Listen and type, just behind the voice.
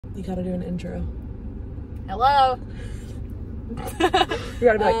You gotta do an intro. Hello. You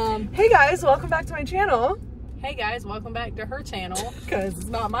gotta be like, hey guys, welcome back to my channel. Hey guys, welcome back to her channel, because it's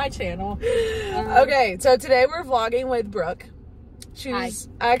not my channel. Okay, so today we're vlogging with Brooke. She's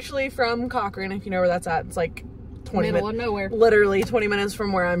actually from Cochrane, if you know where that's at. It's like 20 Middle of nowhere. Literally 20 minutes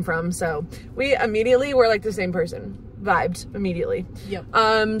from where I'm from. So we immediately were like the same person. Vibed immediately.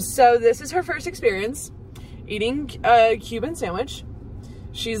 Yep. So this is her first experience eating a Cuban sandwich.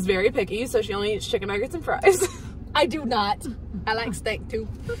 She's very picky, so she only eats chicken nuggets and fries. I do not. I like steak too.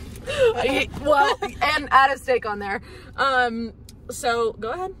 Well, and add a steak on there. So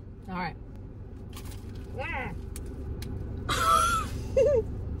go ahead. All right.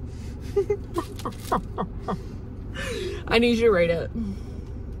 I need you to rate it.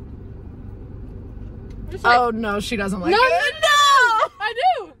 Oh no, she doesn't like it. No! I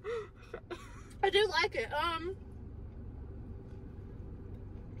do. I do like it.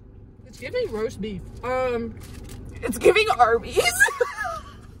 It's giving roast beef. It's giving Arby's.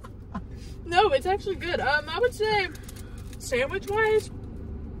 No, it's actually good. I would say sandwich wise,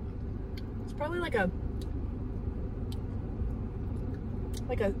 it's probably like a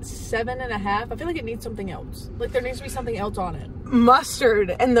 7.5. I feel like it needs something else. Like there needs to be something else on it.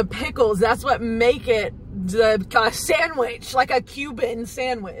 Mustard and the pickles, that's what make it the sandwich, like a Cuban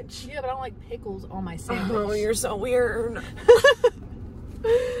sandwich. Yeah, but I don't like pickles on my sandwich. Oh, you're so weird.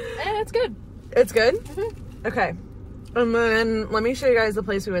 It's good. It's good? Mm-hmm. Okay. And then let me show you guys the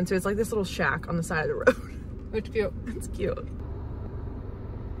place we went to. It's like this little shack on the side of the road. It's cute. It's cute.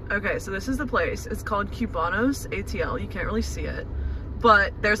 Okay, so this is the place. It's called Cubanos ATL. You can't really see it,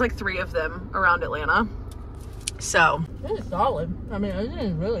 but there's like 3 of them around Atlanta. So It's solid. I mean,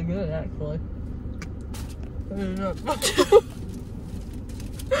 it's really good actually.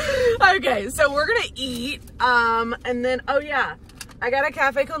 okay, so we're gonna eat, and then oh yeah, I got a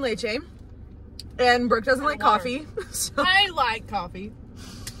cafe con leche, and Brooke doesn't like coffee. So. I like coffee.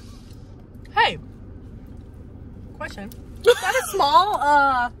 Hey, question: is that a small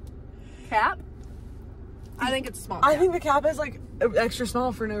cap? I think it's a small cap. I think the cap is like extra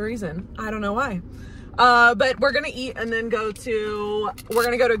small for no reason. I don't know why. But we're gonna eat and then we're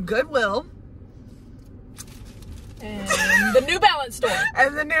gonna go to Goodwill. And the New Balance store.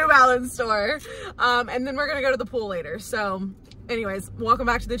 And the New Balance store. And then we're gonna go to the pool later. So anyways, welcome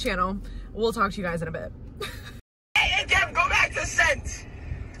back to the channel. We'll talk to you guys in a bit. Hey, Dev, go back to scent.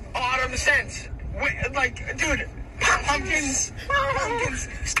 Autumn scent. Like, dude, pumpkins.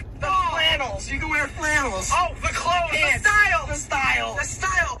 The flannels. You can wear flannels. Oh, the clothes. Pants. The style. The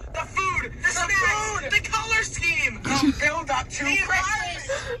food. The snacks. The color scheme. The build up to Christmas.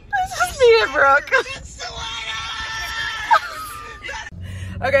 This is me and Brooke.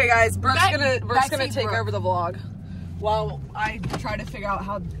 Okay, guys, Brooke's gonna take over the vlog while I try to figure out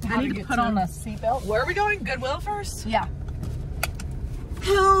how I need to to get put on a seatbelt. Where are we going? Goodwill first? Yeah.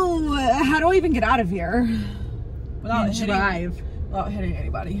 How do I even get out of here? Without hitting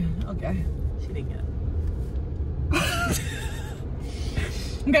anybody. Okay. She didn't get it.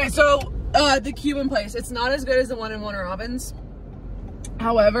 Okay, so the Cuban place, it's not as good as the one in Warner Robins.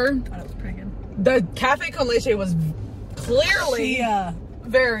 However, I thought it was pretty good. the Cafe Con Leche was clearly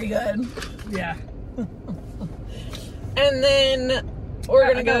very good. Yeah. And then we're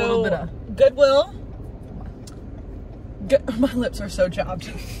gonna got a little go bit of Goodwill. My lips are so chapped.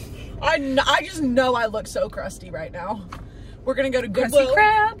 I just know I look so crusty right now. We're gonna go to Goodwill. Crusty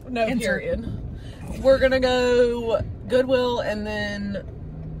crab? No, period. We're gonna go Goodwill and then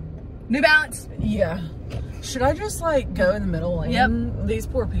New Balance. yeah. Should I just like go in the middle lane? Yep. These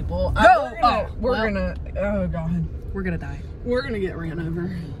poor people. Go. We're gonna. Oh god. We're gonna die. We're gonna get ran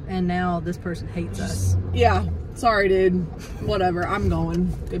over. And now this person hates us. Yeah. Sorry, dude. Whatever. I'm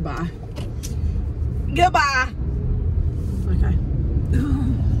going. Goodbye. Goodbye. Okay.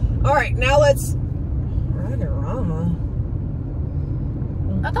 All right. Now let's. Ragorama.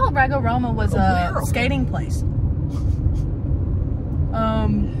 I thought Ragorama was a Where? skating place.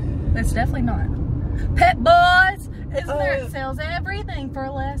 It's definitely not. Pet Boys! Isn't there? It sells everything for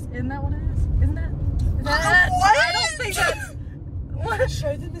less. Isn't that what it is? Isn't that? Is that What? I don't think that's. What?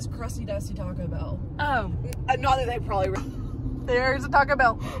 Show them this crusty dusty Taco Bell. Oh. Not that they probably. There's a Taco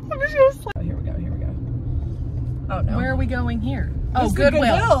Bell. Oh, here we go. Here we go. Oh no. Where are we going here? This Oh, is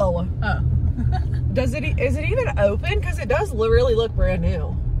Goodwill. Goodwill. Oh. Is it even open? Because it does really look brand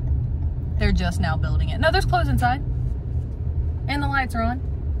new. They're just now building it. No, there's clothes inside. And the lights are on.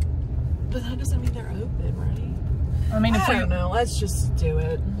 But that doesn't mean they're open, right? I mean, if I don't know. Let's just do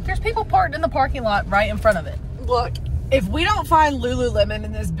it. There's people parked in the parking lot right in front of it. Look, if we don't find Lululemon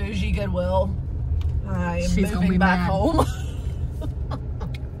in this bougie Goodwill, I am She's gonna moving be back mad. home.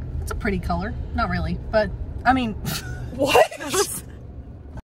 It's a pretty color. Not really, but I mean, What?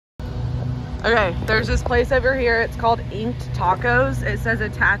 Okay, there's this place over here. It's called Inked Tacos. It says a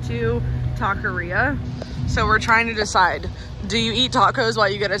tattoo taqueria. So we're trying to decide, do you eat tacos while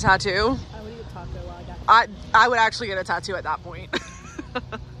you get a tattoo? I would eat a taco while I got I would actually get a tattoo at that point.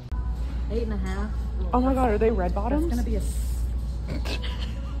 8.5. Oh my god, are they red bottoms? It's gonna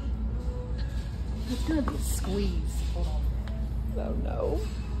be a squeeze. Hold on. Oh no.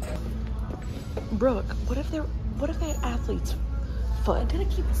 Brooke, what if they're athlete's foot? I'm gonna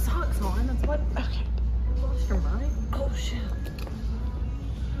keep the socks on. That's what. Okay. Lost your mind. Oh shit.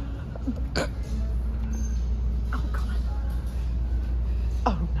 Oh god.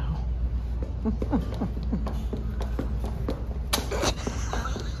 Oh no.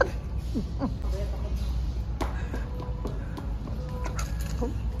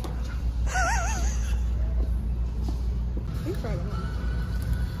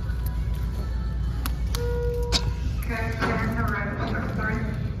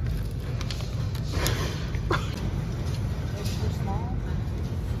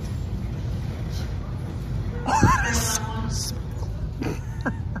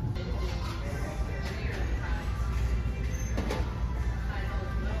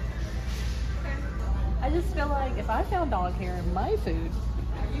 I just feel like if I found dog hair in my food,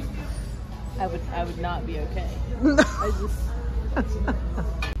 I would not be okay. I just.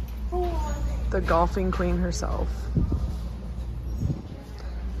 The golfing queen herself.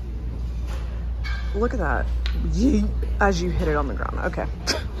 Look at that. Yeet, as you hit it on the ground. Okay.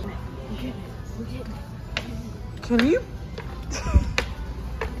 Can you?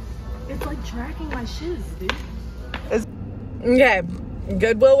 It's like tracking my shoes, dude. Okay.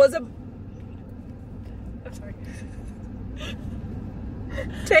 Goodwill was a... I'm sorry.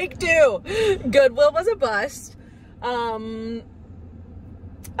 Take two. Goodwill was a bust.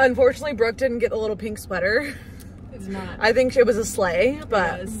 Unfortunately, Brooke didn't get the little pink sweater. It's not. I think it was a sleigh,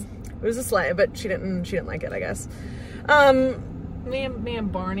 but It was. it was a sleigh, but she didn't like it, I guess. Me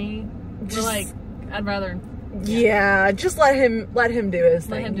and Barney were Just- like, I'd rather Yeah, just let him do his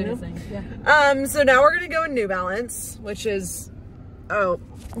thing. let him do you know? his thing. Yeah. So now we're gonna go in New Balance, which is, oh,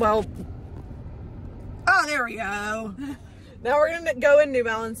 there we go. Now we're gonna go in New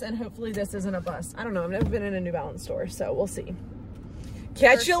Balance, and hopefully this isn't a bust. I don't know. I've never been in a New Balance store, so we'll see.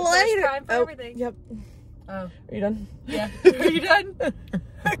 Catch you later. time for everything. Yep. Oh. Are you done? Yeah. Are you done?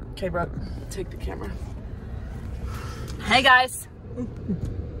 Okay, Brooke, take the camera. Hey guys.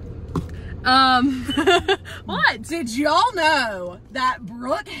 What? Did y'all know that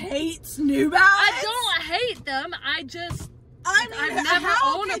Brooke hates New Balance? I don't hate them. I've never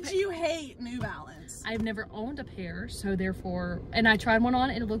how owned a could pair. you hate New Balance? I've never owned a pair, so therefore, and I tried one on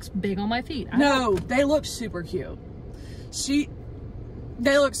and it looks big on my feet. No, they look super cute.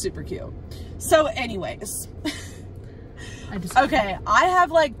 They look super cute. So anyways, I just okay, I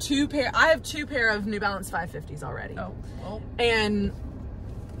have like two pair of New Balance 550s already. Oh, well. And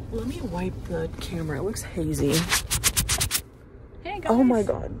let me wipe the camera. It looks hazy. Hey guys. Oh my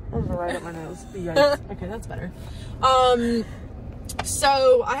god. Oh, right up my nose. Yikes. Okay, that's better.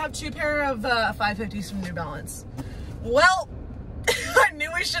 So I have two pair of 550s from New Balance. Well, I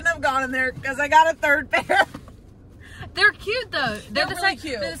knew I shouldn't have gone in there because I got a third pair. They're cute though. They're the really same.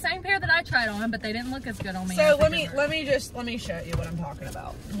 cute. They're the same pair that I tried on, but they didn't look as good on me. So as they let did me hers. let me show you what I'm talking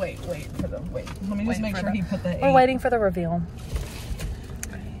about. Wait for them. Let me just Waiting make for sure the- he put the We're 8. waiting for the reveal.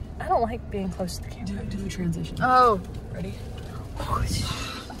 I don't like being close to the camera. Do the transition. Oh, Ready?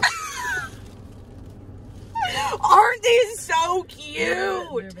 Aren't these so cute?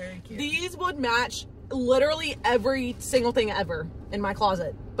 they're very cute. These would match literally every single thing ever in my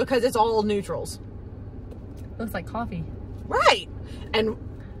closet because it's all neutrals. Looks like coffee. Right. And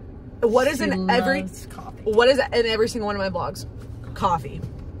what is She in every loves coffee. what is in every single one of my blogs? Coffee.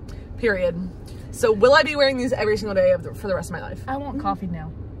 Period. So will I be wearing these every single day for the rest of my life? I want coffee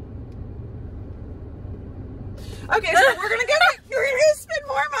now. Okay, so we're gonna go spend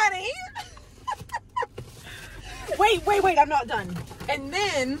more money. wait, I'm not done. And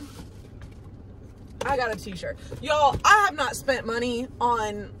then I got a t-shirt. Y'all, I have not spent money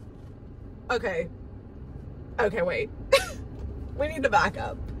on, okay, wait. We need to back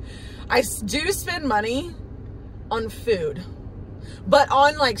up. I do spend money on food, but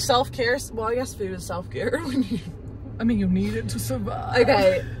on like self-care, well, I guess food is self-care. I mean, you need it to survive.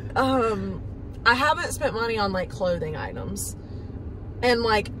 Okay, I haven't spent money on like clothing items, and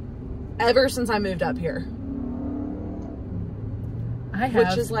like ever since I moved up here, I have.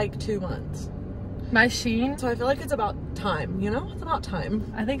 which is like 2 months. My Shein. So I feel like it's about time, you know? It's about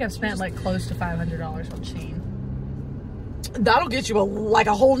time. I think I've spent like close to $500 on Shein. That'll get you like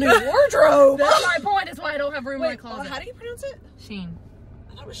a whole new wardrobe. That's my point. That's why I don't have room in my closet. How do you pronounce it? Shein.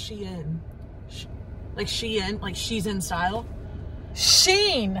 I thought it was Shein. Like Shein, like she's in style.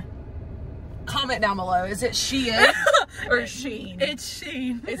 Shein. Comment down below. Is it Shein or Shein? It's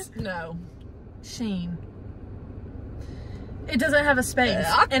Shein. It's no. Shein. It doesn't have a space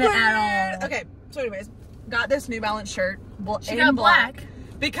in it at all. Okay, so anyways, got this New Balance shirt. She got black.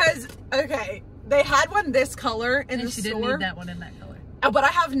 Because, okay, they had one this color in the she store. didn't need that one in that color. But I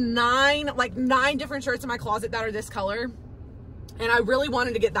have nine different shirts in my closet that are this color. And I really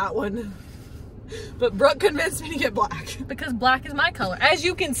wanted to get that one. But Brooke convinced me to get black. Because black is my color. As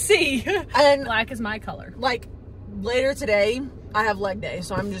you can see, and black is my color. Like, later today, I have leg day.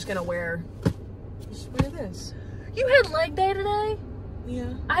 So I'm just going to wear this. You had leg day today?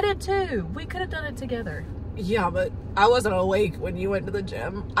 Yeah. I did too. We could have done it together. Yeah, but I wasn't awake when you went to the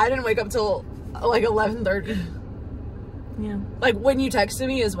gym. I didn't wake up till like 11:30. Yeah. Like when you texted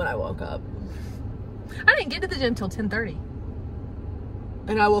me is when I woke up. I didn't get to the gym till 10:30.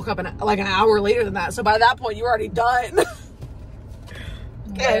 And I woke up like an hour later than that. So by that point, you were already done.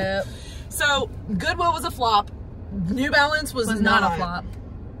 Okay. Yep. So Goodwill was a flop. New Balance was not a flop.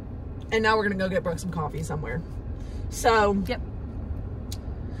 And now we're going to go get Brooke some coffee somewhere. So, yep.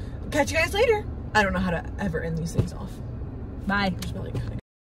 Catch you guys later. I don't know how to ever end these things off. Bye.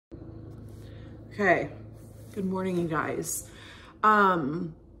 Okay. Good morning, you guys.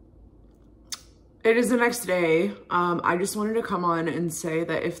 It is the next day. I just wanted to come on and say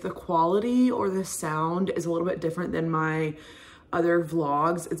that if the quality or the sound is a little bit different than my other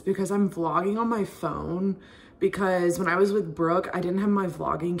vlogs, it's because I'm vlogging on my phone. Because when I was with Brooke, I didn't have my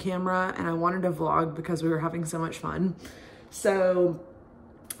vlogging camera and I wanted to vlog because we were having so much fun. So,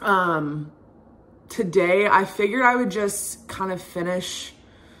 today I figured I would just kind of finish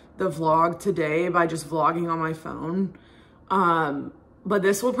the vlog today by just vlogging on my phone. But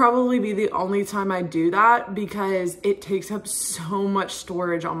this will probably be the only time I do that because it takes up so much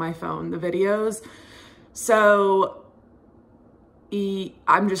storage on my phone, the videos. So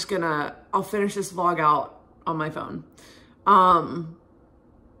I'll finish this vlog out on my phone.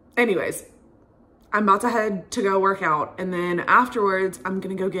 Anyways, I'm about to head to go work out, and then afterwards I'm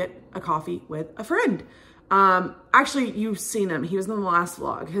gonna go get a coffee with a friend. Actually, you've seen him. He was in the last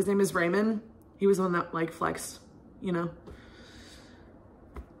vlog. His name is Raymond. He was on that like flex, you know.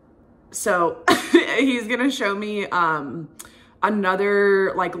 So he's gonna show me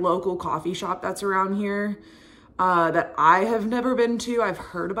another like local coffee shop that's around here that I have never been to. I've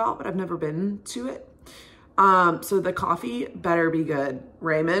heard about, but I've never been to it. So the coffee better be good.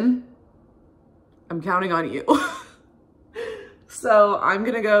 Raymond, I'm counting on you. So I'm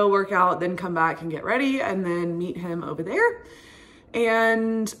gonna go work out, then come back and get ready and then meet him over there.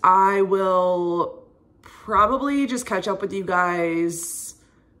 And I will probably just catch up with you guys,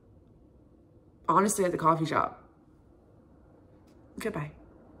 honestly, at the coffee shop. Goodbye.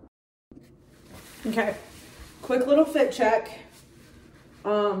 Okay, quick little fit check.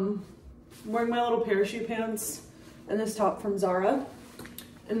 I'm wearing my little parachute pants and this top from Zara.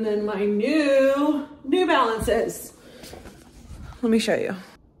 And then my New Balances. Let me show you.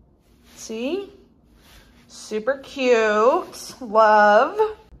 See? Super cute.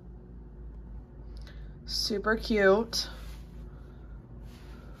 Love. Super cute.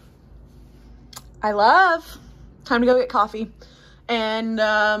 I love. Time to go get coffee. And,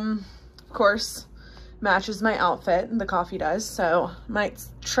 of course, matches my outfit. The coffee does. So, might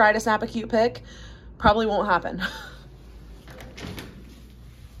try to snap a cute pic. Probably won't happen.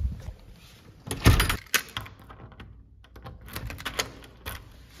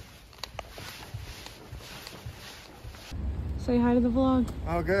 Say hi to the vlog.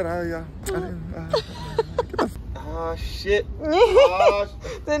 Oh, good. Oh, shit.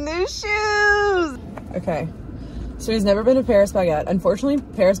 The new shoes. Okay. So he's never been to Paris Baguette. Unfortunately,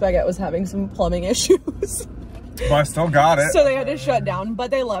 Paris Baguette was having some plumbing issues. But I still got it. So they had to shut down, but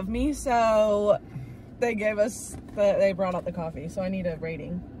they love me. So they gave us, they brought out the coffee. So I need a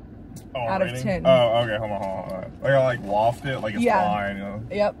rating out of 10. Oh, okay. Hold on. I gotta like waft it like it's fine, you know?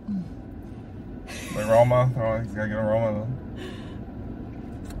 Yep. The aroma. Oh, he's gotta get an aroma.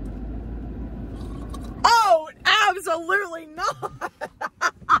 Oh, absolutely not.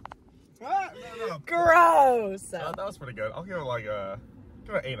 No. Gross. That was pretty good. I'll give it like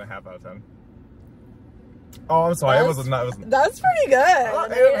give it 8.5 out of 10. Oh, I'm sorry. That's pretty good. 8.5 was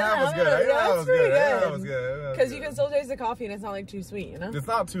good. 8.5 That's was pretty good. good. 8.5 was good. Because you can still taste the coffee and it's not like too sweet, you know? It's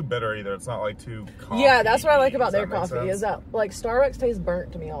not too bitter either. It's not like too coffee. Yeah, that's what I like about their Does that make coffee sense? is that like Starbucks tastes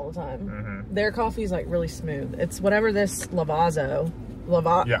burnt to me all the time. Mm-hmm. Their coffee is like really smooth. It's whatever this Lavazza.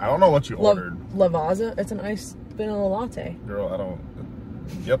 Yeah, I don't know what you ordered. Lavazza. It's an iced vanilla latte. Girl, I don't.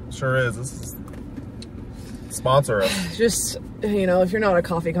 Yep, sure is. This is sponsor us. Just, you know, if you're not a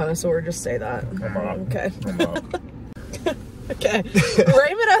coffee connoisseur, just say that. I'm not. Okay. I'm not. Okay.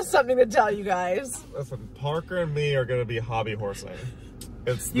 Raymond has something to tell you guys. Listen, Parker and me are gonna be hobby horsing.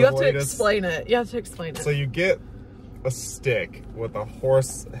 It's You the have to latest. explain it. You have to explain it. So you get a stick with a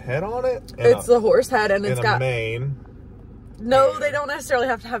horse head on it. And It's the horse head, and it's a got mane. no. They don't necessarily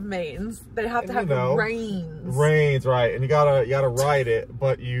have to have manes. They have to have reins. Reins, right? And you gotta ride it,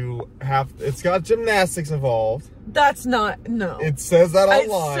 but you have. It's got gymnastics involved. That's not no. It says that It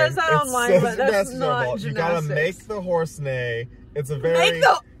online. says that online, but that's gymnastics not involved. You gotta gymnastics. make the horse neigh. It's a very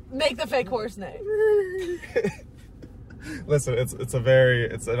Make the fake horse neigh. Listen, it's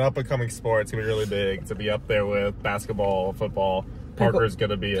an up and coming sport. It's gonna be really big. It's gonna be up there with basketball, football. Parker's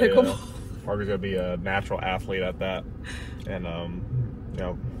gonna be a natural athlete at that. And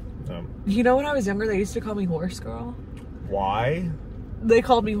You know, when I was younger, they used to call me horse girl. why? They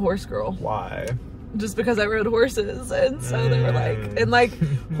called me horse girl Why? just because I rode horses, and so they were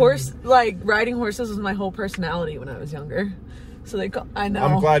like, riding horses was my whole personality when I was younger. So I know.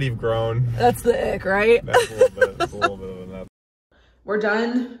 I'm glad you've grown. That's the ick, right? That's a little bit of a nut. We're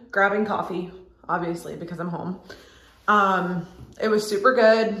done grabbing coffee, obviously, because I'm home. It was super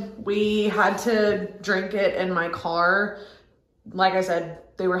good. We had to drink it in my car. Like I said,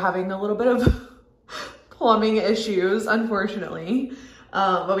 they were having a little bit of plumbing issues, unfortunately.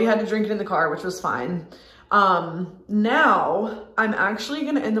 But we had to drink it in the car, which was fine. Now I'm actually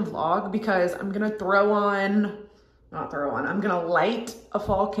gonna end the vlog because I'm gonna I'm gonna light a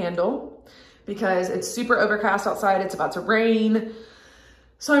fall candle because it's super overcast outside. It's about to rain.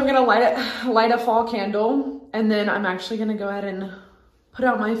 So I'm gonna light a fall candle, and then I'm actually gonna go ahead and put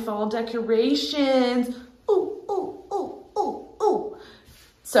out my fall decorations. Ooh, ooh, ooh, ooh, ooh.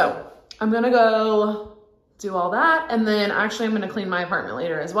 So I'm gonna go do all that, and then actually I'm gonna clean my apartment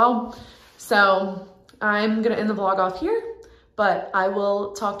later as well. So I'm gonna end the vlog off here, but I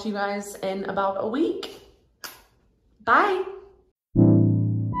will talk to you guys in about a week. Bye.